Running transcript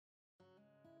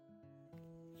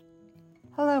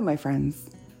Hello, my friends.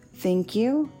 Thank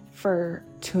you for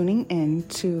tuning in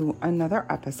to another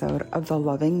episode of the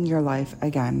Loving Your Life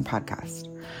Again podcast.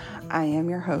 I am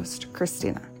your host,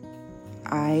 Christina.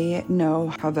 I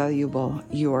know how valuable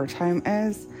your time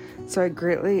is, so I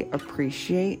greatly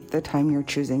appreciate the time you're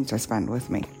choosing to spend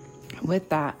with me. With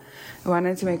that, I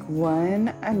wanted to make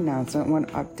one announcement, one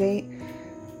update.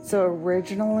 So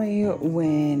originally,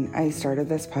 when I started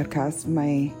this podcast,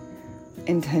 my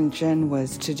intention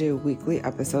was to do weekly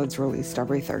episodes released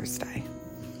every Thursday.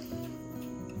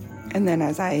 And then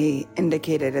as I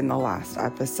indicated in the last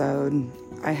episode,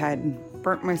 I had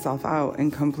burnt myself out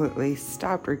and completely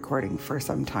stopped recording for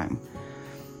some time.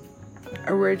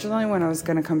 Originally, when I was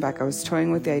going to come back, I was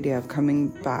toying with the idea of coming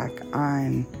back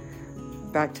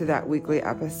to that weekly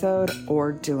episode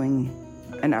or doing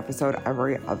an episode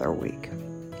every other week.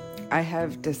 I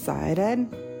have decided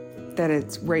that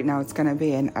it's going to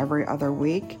be an every other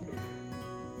week,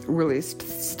 released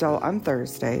still on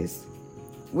Thursdays,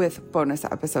 with bonus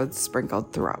episodes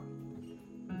sprinkled throughout.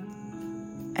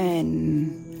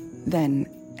 And then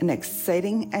an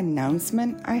exciting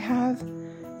announcement I have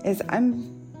is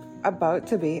I'm about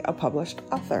to be a published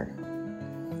author.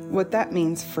 What that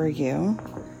means for you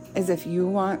is if you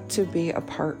want to be a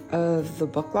part of the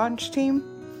book launch team,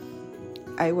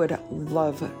 I would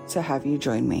love to have you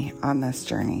join me on this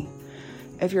journey.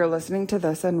 If you're listening to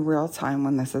this in real time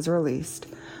when this is released,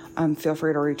 feel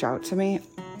free to reach out to me.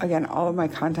 Again, all of my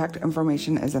contact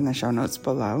information is in the show notes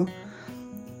below.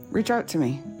 Reach out to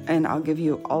me and I'll give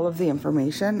you all of the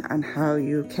information on how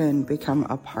you can become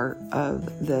a part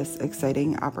of this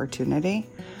exciting opportunity.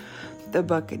 The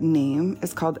book name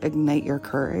is called Ignite Your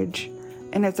Courage,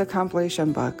 and it's a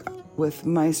compilation book with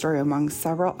my story among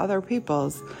several other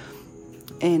people's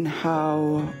in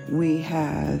how we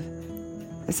have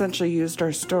essentially used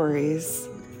our stories,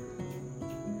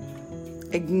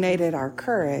 ignited our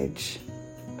courage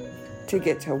to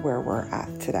get to where we're at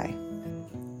today.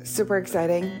 Super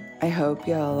exciting. I hope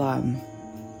you'll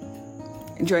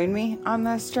join me on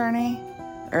this journey,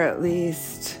 or at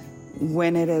least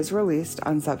when it is released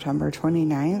on September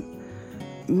 29th.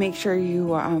 Make sure you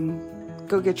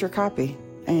go get your copy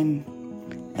and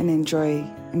enjoy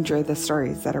the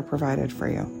stories that are provided for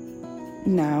you.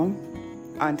 Now,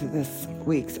 on to this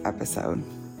week's episode.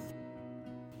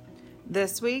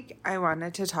 This week, I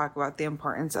wanted to talk about the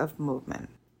importance of movement.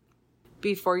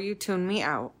 Before you tune me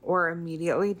out or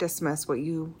immediately dismiss what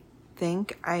you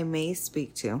think I may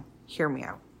speak to, hear me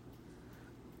out.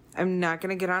 I'm not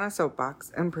going to get on a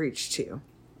soapbox and preach to you.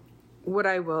 What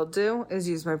I will do is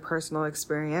use my personal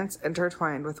experience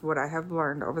intertwined with what I have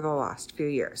learned over the last few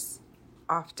years.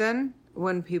 Often,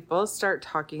 when people start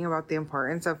talking about the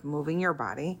importance of moving your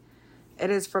body, it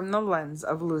is from the lens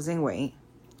of losing weight,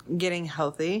 getting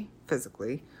healthy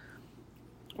physically,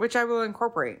 which I will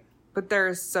incorporate, but there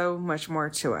is so much more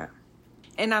to it.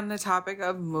 And on the topic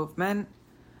of movement,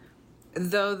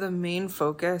 though the main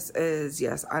focus is,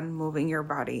 yes, on moving your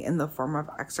body in the form of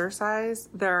exercise,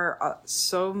 there are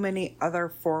so many other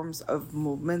forms of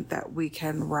movement that we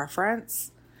can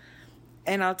reference.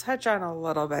 And I'll touch on a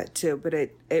little bit too, but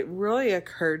it really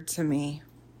occurred to me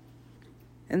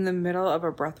in the middle of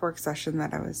a breathwork session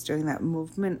that I was doing that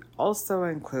movement also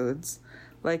includes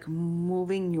like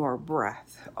moving your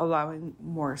breath, allowing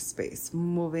more space,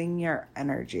 moving your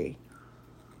energy,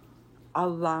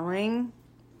 allowing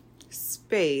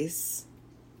space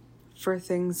for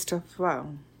things to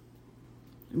flow,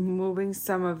 moving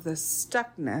some of the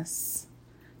stuckness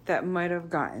that might have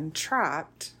gotten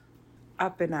trapped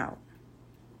up and out.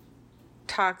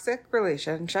 Toxic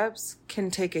relationships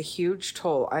can take a huge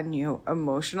toll on you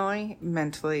emotionally,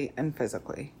 mentally, and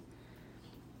physically.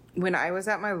 When I was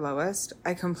at my lowest,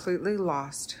 I completely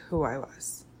lost who I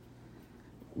was.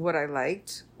 What I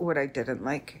liked, what I didn't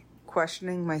like,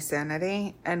 questioning my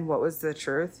sanity and what was the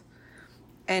truth.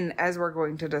 And as we're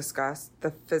going to discuss,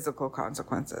 the physical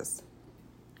consequences.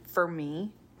 For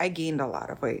me, I gained a lot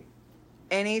of weight.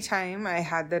 Anytime I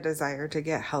had the desire to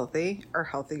get healthy or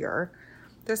healthier,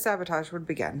 the sabotage would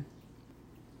begin.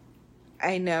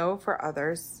 I know for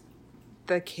others,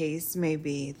 the case may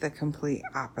be the complete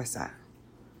opposite.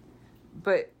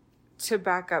 But to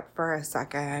back up for a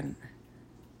second,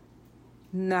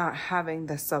 not having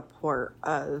the support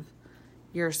of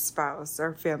your spouse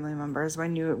or family members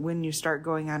when you start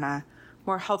going on a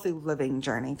more healthy living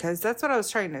journey, because that's what I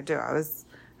was trying to do. I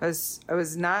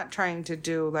was not trying to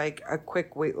do like a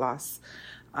quick weight loss.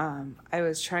 I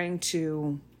was trying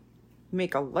to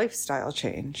make a lifestyle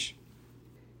change.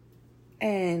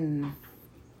 And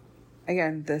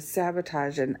again, the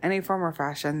sabotage in any form or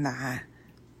fashion that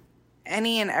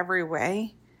any and every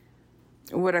way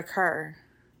would occur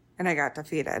and I got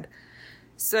defeated.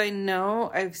 So I know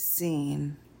I've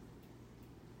seen,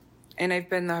 and I've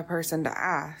been the person to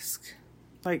ask,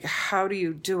 like, how do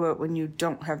you do it when you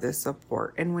don't have this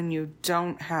support? And when you're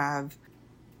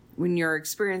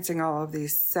experiencing all of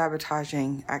these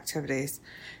sabotaging activities,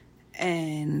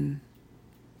 and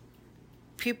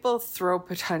people throw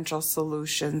potential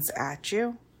solutions at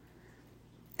you,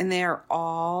 and they are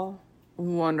all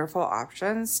wonderful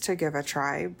options to give a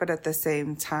try, but at the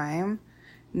same time,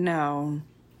 know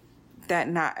that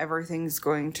not everything's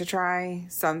going to try.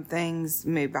 Some things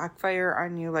may backfire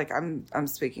on you. Like, I'm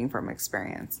speaking from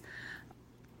experience.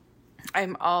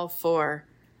 I'm all for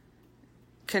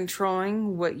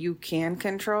controlling what you can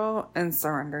control and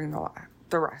surrendering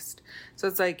the rest. So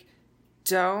it's like,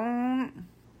 don't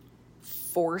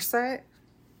force it,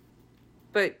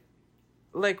 but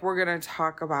like we're going to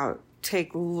talk about,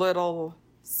 take little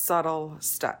subtle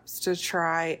steps to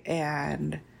try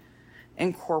and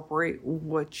incorporate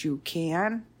what you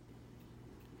can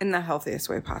in the healthiest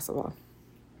way possible.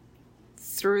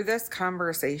 Through this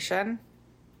conversation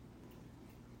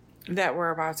that we're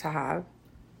about to have,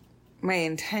 my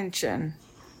intention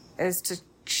is to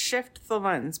shift the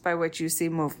lens by which you see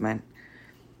movement,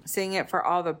 seeing it for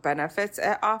all the benefits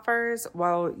it offers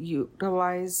while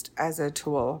utilized as a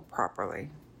tool properly.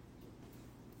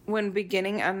 When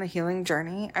beginning on the healing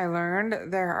journey, I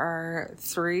learned there are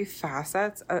 3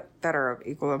 facets that are of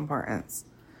equal importance,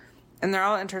 and they're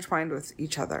all intertwined with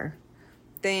each other.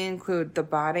 They include the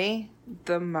body,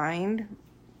 the mind,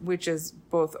 which is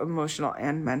both emotional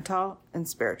and mental, and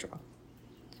spiritual.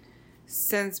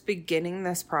 Since beginning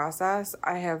this process,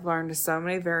 I have learned so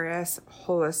many various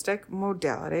holistic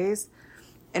modalities,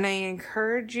 and I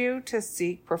encourage you to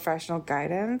seek professional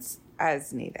guidance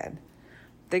as needed.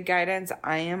 The guidance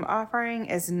I am offering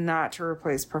is not to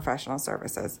replace professional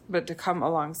services, but to come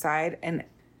alongside and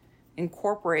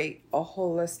incorporate a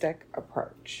holistic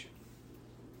approach.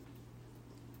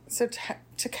 So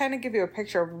to kind of give you a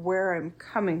picture of where I'm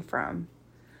coming from,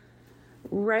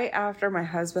 right after my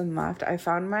husband left, I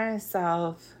found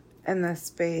myself in this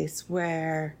space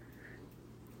where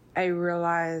I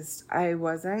realized I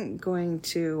wasn't going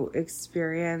to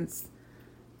experience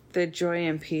the joy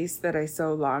and peace that I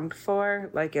so longed for.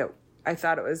 I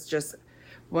thought it was just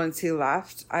once he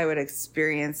left, I would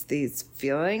experience these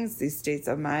feelings, these states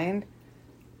of mind,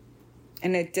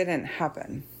 and it didn't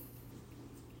happen.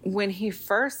 When he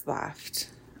first left,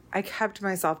 I kept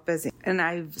myself busy, and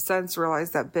I've since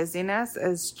realized that busyness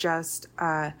is just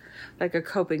like a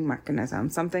coping mechanism,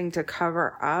 something to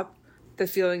cover up the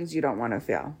feelings you don't want to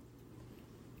feel.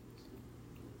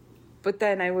 But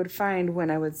then I would find when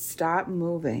I would stop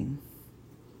moving,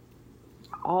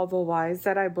 all the lies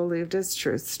that I believed as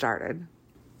truth started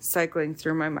cycling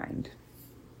through my mind.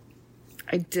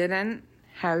 I didn't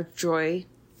have joy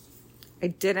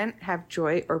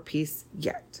or peace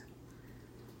yet.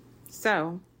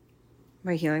 So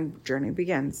my healing journey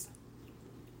begins.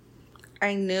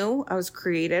 I knew I was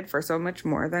created for so much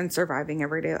more than surviving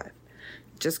everyday life,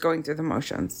 just going through the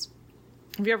motions.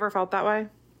 Have you ever felt that way?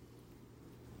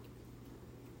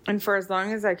 And for as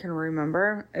long as I can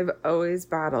remember, I've always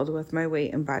battled with my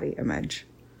weight and body image.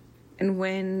 And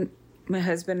when my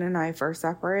husband and I first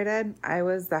separated, I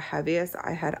was the heaviest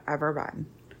I had ever been.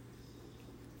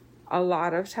 A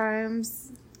lot of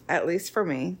times, at least for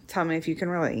me, tell me if you can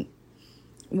relate,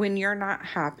 when you're not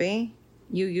happy,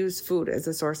 you use food as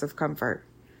a source of comfort.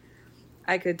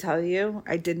 I could tell you,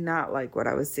 I did not like what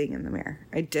I was seeing in the mirror.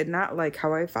 I did not like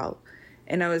how I felt.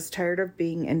 And I was tired of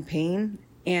being in pain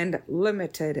and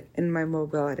limited in my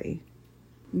mobility.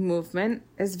 Movement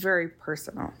is very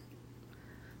personal.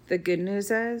 The good news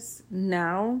is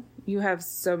now you have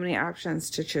so many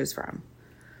options to choose from.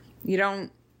 You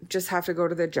don't just have to go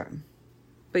to the gym,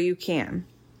 but you can.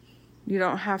 You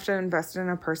don't have to invest in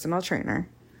a personal trainer,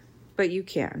 but you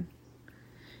can.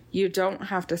 You don't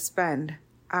have to spend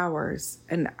hours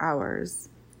and hours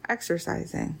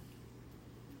exercising.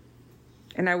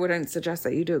 And I wouldn't suggest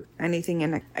that you do. Anything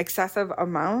in excessive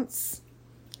amounts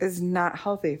is not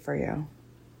healthy for you.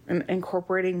 And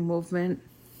incorporating movement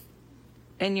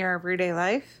in your everyday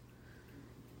life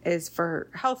is for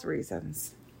health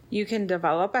reasons. You can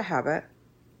develop a habit,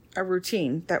 a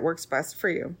routine that works best for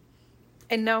you.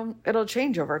 And no, it'll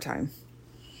change over time.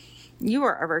 You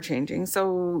are ever changing,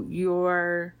 so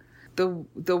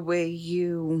the way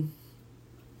you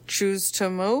choose to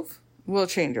move will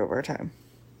change over time.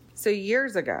 So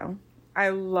years ago, I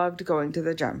loved going to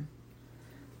the gym.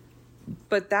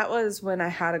 But that was when I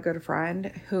had a good friend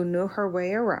who knew her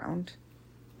way around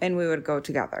and we would go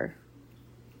together.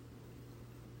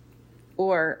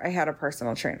 Or I had a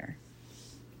personal trainer.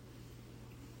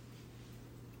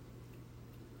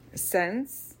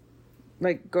 Since,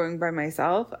 like, going by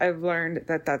myself, I've learned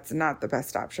that that's not the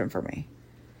best option for me.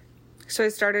 So I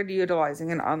started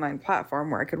utilizing an online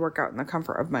platform where I could work out in the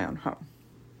comfort of my own home.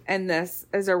 And this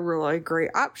is a really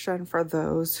great option for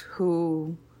those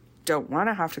who don't want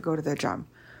to have to go to the gym.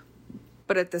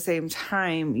 But at the same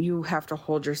time, you have to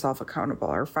hold yourself accountable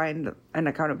or find an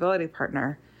accountability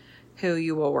partner who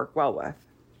you will work well with.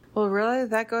 Well, really,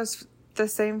 that goes the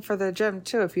same for the gym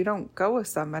too. If you don't go with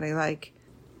somebody, like,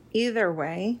 either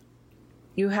way,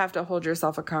 you have to hold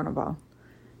yourself accountable.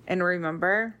 And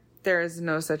remember, there is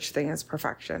no such thing as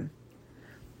perfection.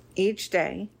 Each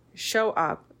day, show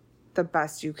up the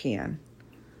best you can.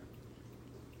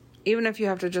 Even if you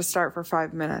have to just start for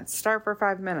 5 minutes, start for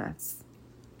 5 minutes.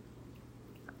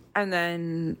 And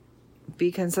then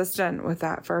be consistent with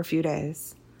that for a few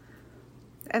days.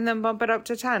 And then bump it up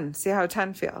to 10. See how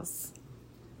 10 feels.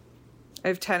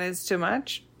 If 10 is too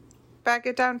much, back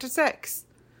it down to 6.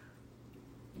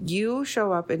 You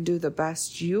show up and do the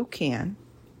best you can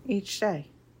each day.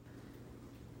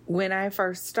 When I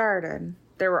first started,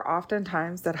 there were often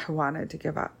times that I wanted to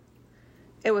give up.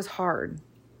 It was hard.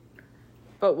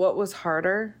 But what was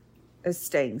harder is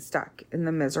staying stuck in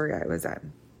the misery I was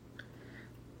in.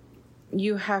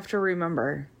 You have to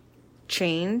remember,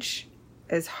 change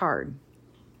is hard,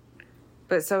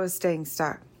 but so is staying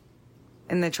stuck,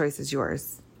 and the choice is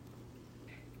yours.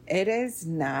 It has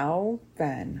now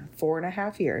been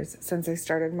 4.5 years since I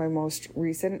started my most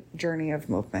recent journey of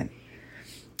movement,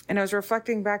 and I was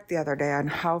reflecting back the other day on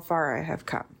how far I have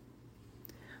come.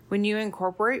 When you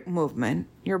incorporate movement,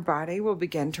 your body will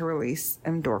begin to release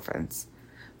endorphins,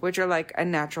 which are like a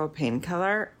natural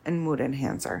painkiller and mood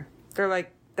enhancer. They're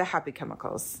like the happy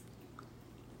chemicals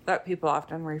that people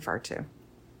often refer to.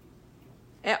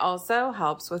 It also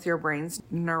helps with your brain's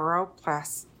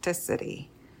neuroplasticity,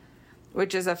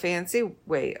 which is a fancy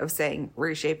way of saying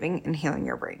reshaping and healing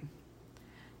your brain.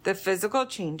 The physical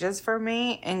changes for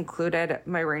me included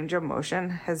my range of motion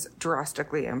has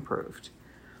drastically improved.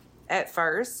 At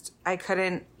first, I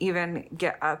couldn't even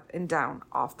get up and down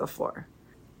off the floor.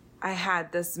 I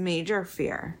had this major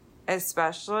fear,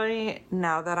 especially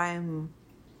now that I'm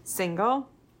single.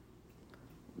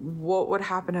 What would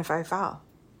happen if I fell?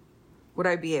 Would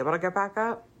I be able to get back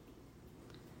up?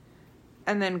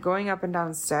 And then going up and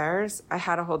down stairs, I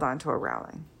had to hold on to a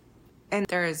railing. And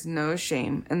there is no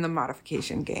shame in the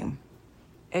modification game.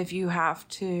 If you have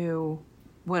to,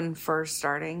 when first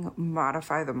starting,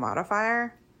 modify the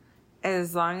modifier,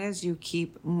 as long as you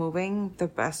keep moving the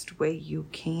best way you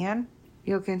can,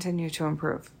 you'll continue to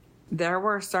improve. There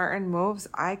were certain moves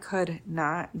I could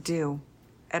not do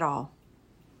at all.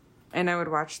 And I would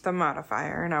watch the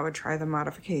modifier and I would try the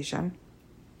modification.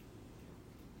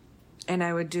 And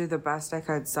I would do the best I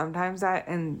could. Sometimes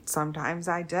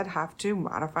I did have to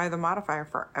modify the modifier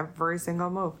for every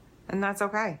single move. And that's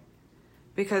okay.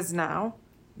 Because now,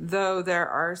 though there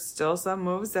are still some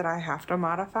moves that I have to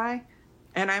modify,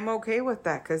 and I'm okay with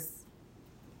that because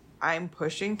I'm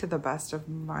pushing to the best of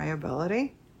my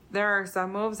ability, there are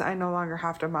some moves I no longer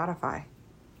have to modify.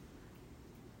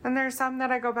 And there's some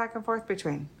that I go back and forth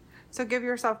between. So give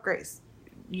yourself grace.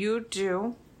 You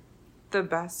do the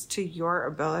best to your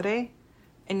ability,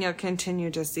 and you'll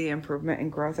continue to see improvement and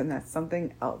growth. And that's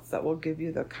something else that will give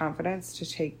you the confidence to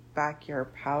take back your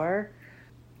power,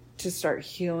 to start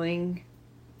healing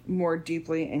more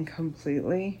deeply and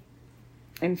completely,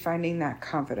 and finding that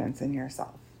confidence in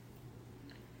yourself.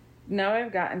 Now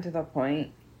I've gotten to the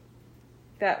point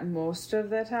that most of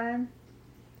the time,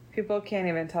 people can't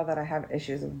even tell that I have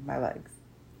issues with my legs.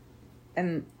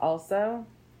 And also,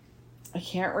 I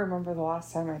can't remember the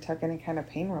last time I took any kind of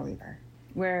pain reliever.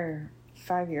 Where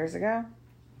 5 years ago,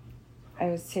 I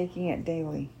was taking it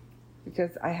daily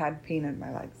because I had pain in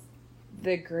my legs.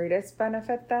 The greatest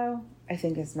benefit, though, I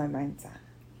think is my mindset.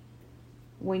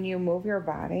 When you move your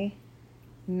body,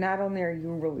 not only are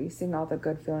you releasing all the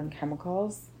good feeling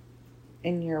chemicals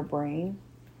in your brain,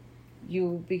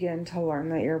 you begin to learn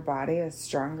that your body is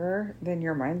stronger than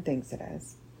your mind thinks it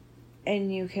is.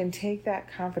 And you can take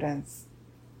that confidence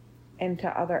into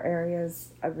other areas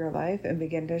of your life and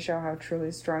begin to show how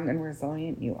truly strong and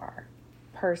resilient you are.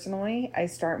 Personally, I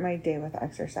start my day with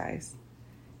exercise.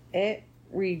 It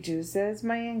reduces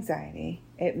my anxiety.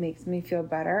 It makes me feel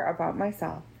better about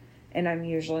myself, and I'm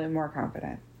usually more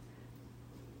confident.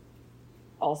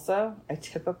 Also, I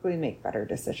typically make better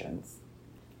decisions.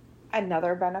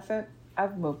 Another benefit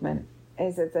of movement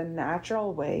is it's a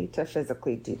natural way to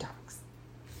physically detox.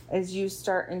 As you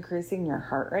start increasing your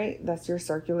heart rate, thus your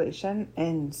circulation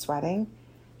and sweating,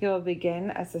 you'll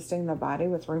begin assisting the body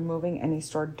with removing any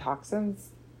stored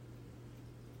toxins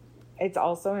It's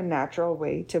also a natural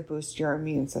way to boost your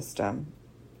immune system.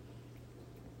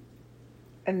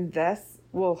 And this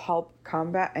will help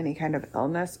combat any kind of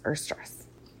illness or stress.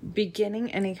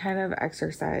 Beginning any kind of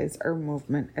exercise or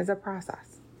movement is a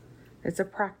process. It's a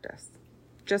practice,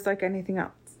 just like anything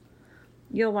else.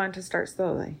 You'll want to start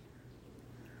slowly.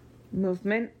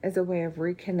 Movement is a way of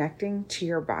reconnecting to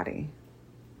your body.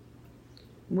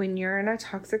 When you're in a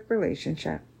toxic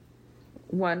relationship,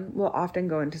 one will often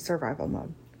go into survival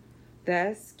mode.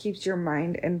 This keeps your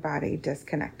mind and body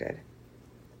disconnected.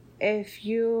 If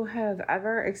you have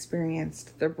ever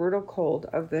experienced the brutal cold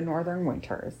of the northern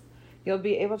winters, you'll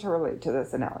be able to relate to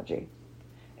this analogy.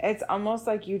 It's almost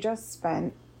like you just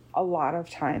spent a lot of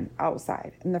time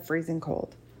outside in the freezing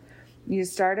cold. You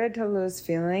started to lose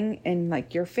feeling in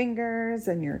like your fingers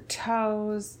and your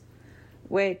toes,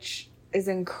 which is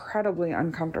incredibly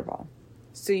uncomfortable.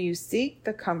 So you seek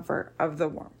the comfort of the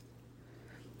warmth.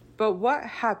 But what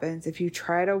happens if you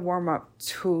try to warm up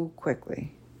too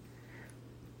quickly?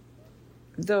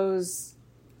 Those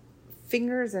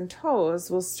fingers and toes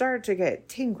will start to get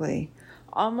tingly,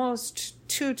 almost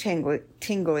too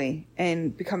tingly,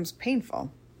 and becomes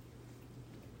painful.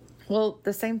 Well,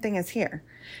 the same thing is here.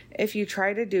 If you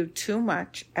try to do too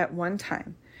much at one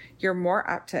time, you're more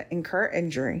apt to incur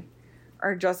injury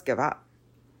or just give up.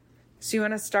 So you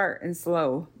want to start in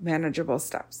slow, manageable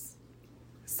steps.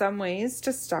 Some ways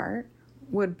to start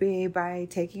would be by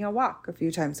taking a walk a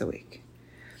few times a week.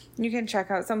 You can check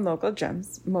out some local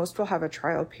gyms. Most will have a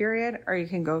trial period, or you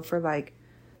can go for like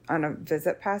on a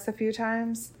visit pass a few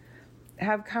times.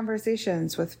 Have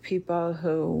conversations with people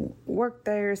who work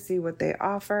there, see what they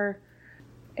offer.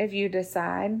 If you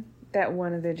decide that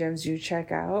one of the gyms you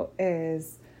check out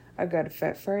is a good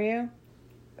fit for you,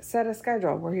 set a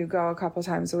schedule where you go a couple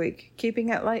times a week, keeping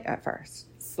it light at first,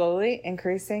 slowly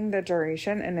increasing the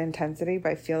duration and intensity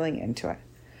by feeling into it.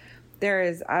 There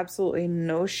is absolutely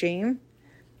no shame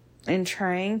in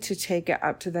trying to take it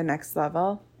up to the next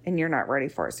level and you're not ready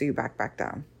for it, so you back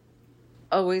down.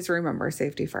 Always remember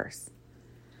safety first.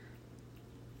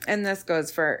 And this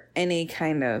goes for any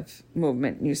kind of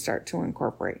movement you start to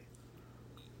incorporate.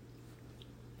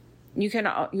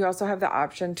 You also have the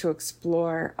option to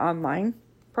explore online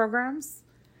programs,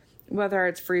 whether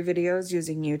it's free videos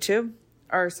using YouTube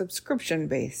or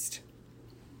subscription-based.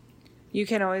 You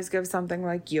can always give something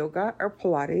like yoga or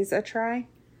Pilates a try.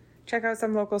 Check out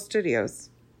some local studios.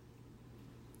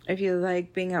 If you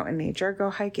like being out in nature,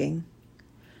 go hiking.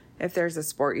 If there's a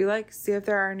sport you like, see if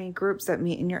there are any groups that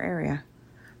meet in your area.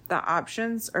 The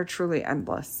options are truly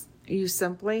endless. You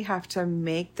simply have to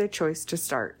make the choice to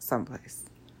start someplace.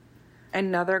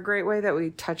 Another great way that we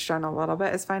touched on a little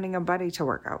bit is finding a buddy to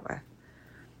work out with.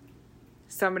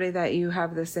 Somebody that you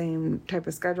have the same type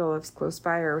of schedule as close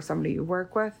by, or somebody you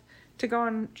work with to go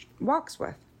on walks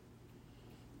with.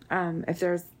 If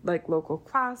there's like local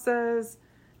classes,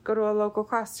 go to a local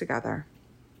class together.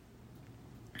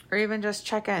 Or even just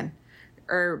check in.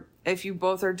 Or if you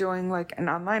both are doing like an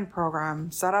online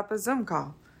program, set up a Zoom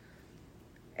call.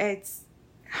 It's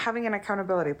having an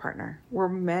accountability partner. We're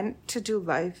meant to do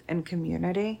life in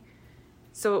community,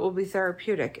 so it will be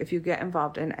therapeutic if you get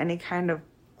involved in any kind of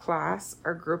class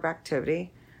or group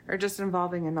activity, or just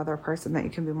involving another person that you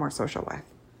can be more social with.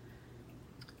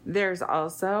 There's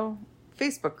also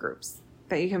Facebook groups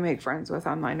that you can make friends with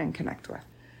online and connect with.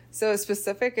 So a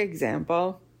specific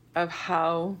example of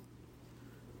how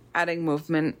adding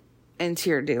movement into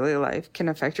your daily life can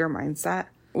affect your mindset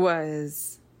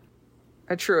was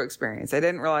a true experience. I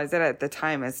didn't realize it at the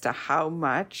time as to how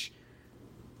much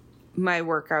my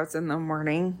workouts in the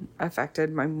morning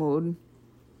affected my mood,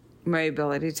 my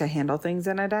ability to handle things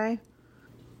in a day.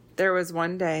 There was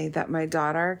one day that my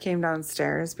daughter came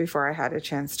downstairs before I had a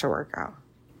chance to work out.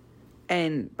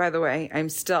 And by the way, I'm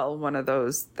still one of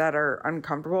those that are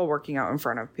uncomfortable working out in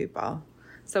front of people.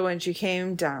 So when she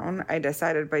came down, I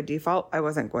decided by default I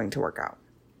wasn't going to work out.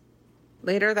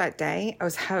 Later that day,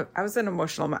 I was an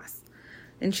emotional mess.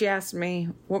 And she asked me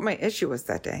what my issue was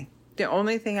that day. The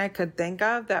only thing I could think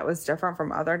of that was different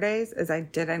from other days is I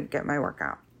didn't get my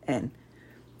workout in.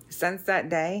 Since that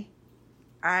day,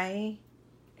 I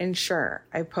ensure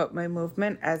I put my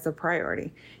movement as a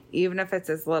priority, even if it's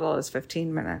as little as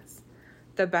 15 minutes.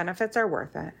 The benefits are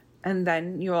worth it. And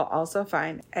then you will also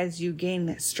find as you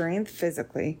gain strength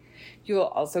physically, you will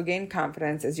also gain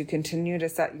confidence as you continue to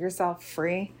set yourself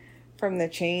free from the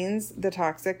chains the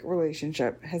toxic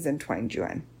relationship has entwined you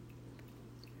in.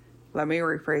 Let me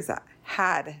rephrase that.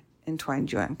 Had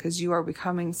entwined you in, because you are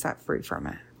becoming set free from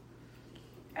it.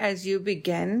 As you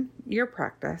begin your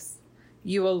practice,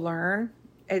 you will learn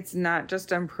it's not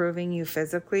just improving you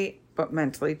physically but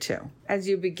mentally too. As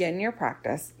you begin your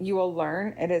practice, you will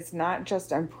learn it is not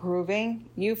just improving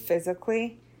you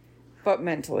physically, but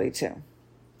mentally too.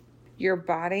 Your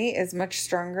body is much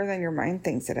stronger than your mind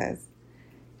thinks it is.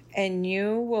 And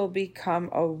you will become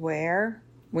aware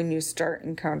when you start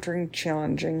encountering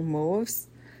challenging moves,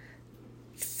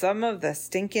 some of the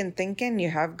stinking thinking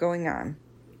you have going on.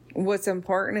 What's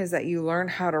important is that you learn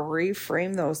how to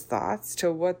reframe those thoughts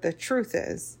to what the truth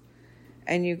is,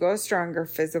 and you go stronger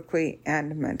physically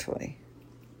and mentally.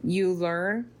 You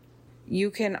learn you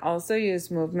can also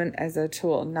use movement as a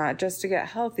tool, not just to get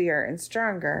healthier and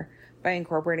stronger by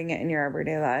incorporating it in your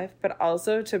everyday life, but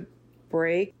also to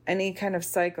break any kind of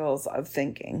cycles of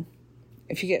thinking.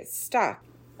 If you get stuck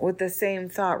with the same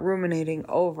thought ruminating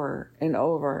over and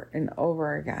over and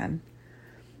over again,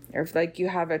 or if like you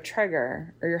have a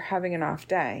trigger or you're having an off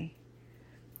day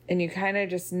and you kind of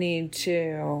just need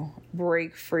to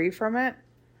break free from it,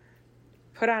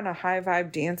 put on a high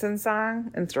vibe dancing song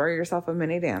and throw yourself a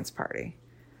mini dance party.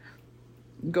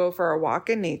 Go for a walk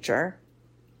in nature.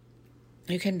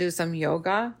 You can do some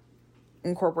yoga,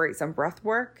 incorporate some breath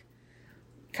work.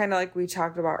 Kind of like we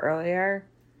talked about earlier,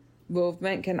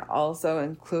 movement can also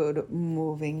include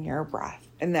moving your breath,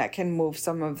 and that can move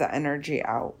some of the energy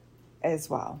out as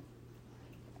well.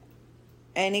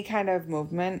 Any kind of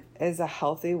movement is a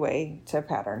healthy way to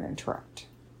pattern interrupt.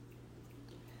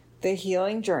 The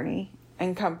healing journey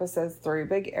encompasses 3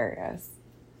 big areas,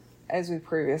 as we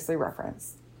previously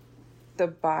referenced: the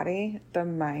body, the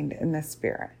mind, and the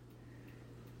spirit.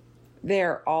 They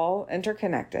are all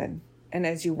interconnected, and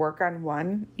as you work on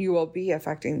one, you will be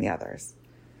affecting the others.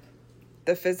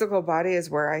 The physical body is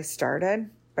where I started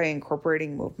by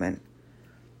incorporating movement.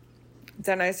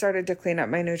 Then I started to clean up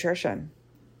my nutrition.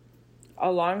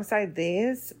 Alongside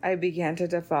these, I began to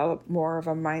develop more of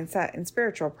a mindset and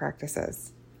spiritual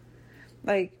practices.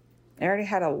 Like, I already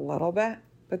had a little bit,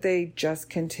 but they just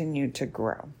continued to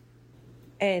grow.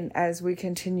 And as we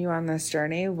continue on this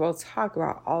journey, we'll talk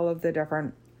about all of the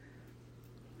different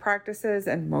practices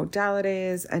and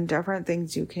modalities and different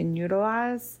things you can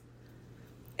utilize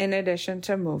in addition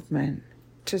to movement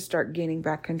to start gaining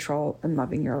back control and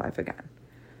loving your life again.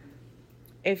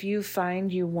 If you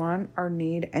find you want or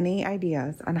need any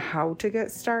ideas on how to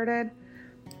get started,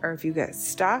 or if you get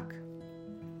stuck,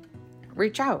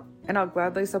 reach out and I'll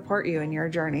gladly support you in your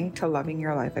journey to loving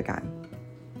your life again.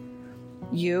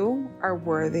 You are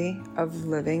worthy of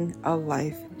living a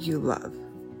life you love.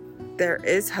 There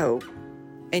is hope,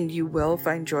 and you will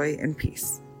find joy and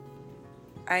peace.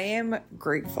 I am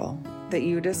grateful that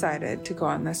you decided to go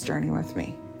on this journey with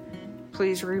me.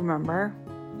 Please remember,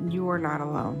 you are not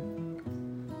alone.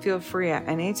 Feel free at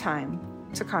any time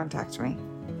to contact me.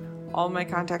 All my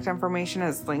contact information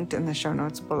is linked in the show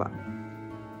notes below.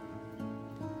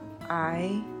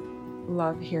 I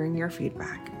love hearing your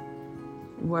feedback.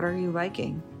 What are you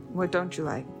liking? What don't you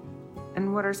like?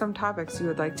 And what are some topics you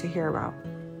would like to hear about?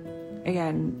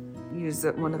 Again, use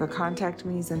one of the contact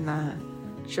me's in the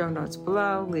show notes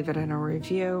below. Leave it in a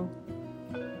review.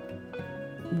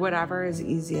 Whatever is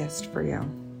easiest for you.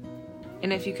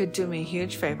 And if you could do me a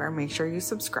huge favor, make sure you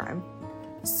subscribe.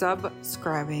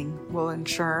 Subscribing will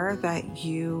ensure that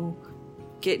you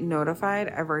get notified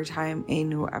every time a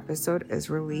new episode is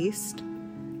released.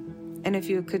 And if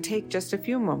you could take just a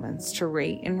few moments to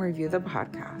rate and review the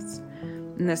podcast,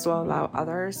 and this will allow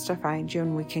others to find you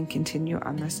and we can continue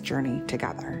on this journey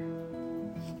together.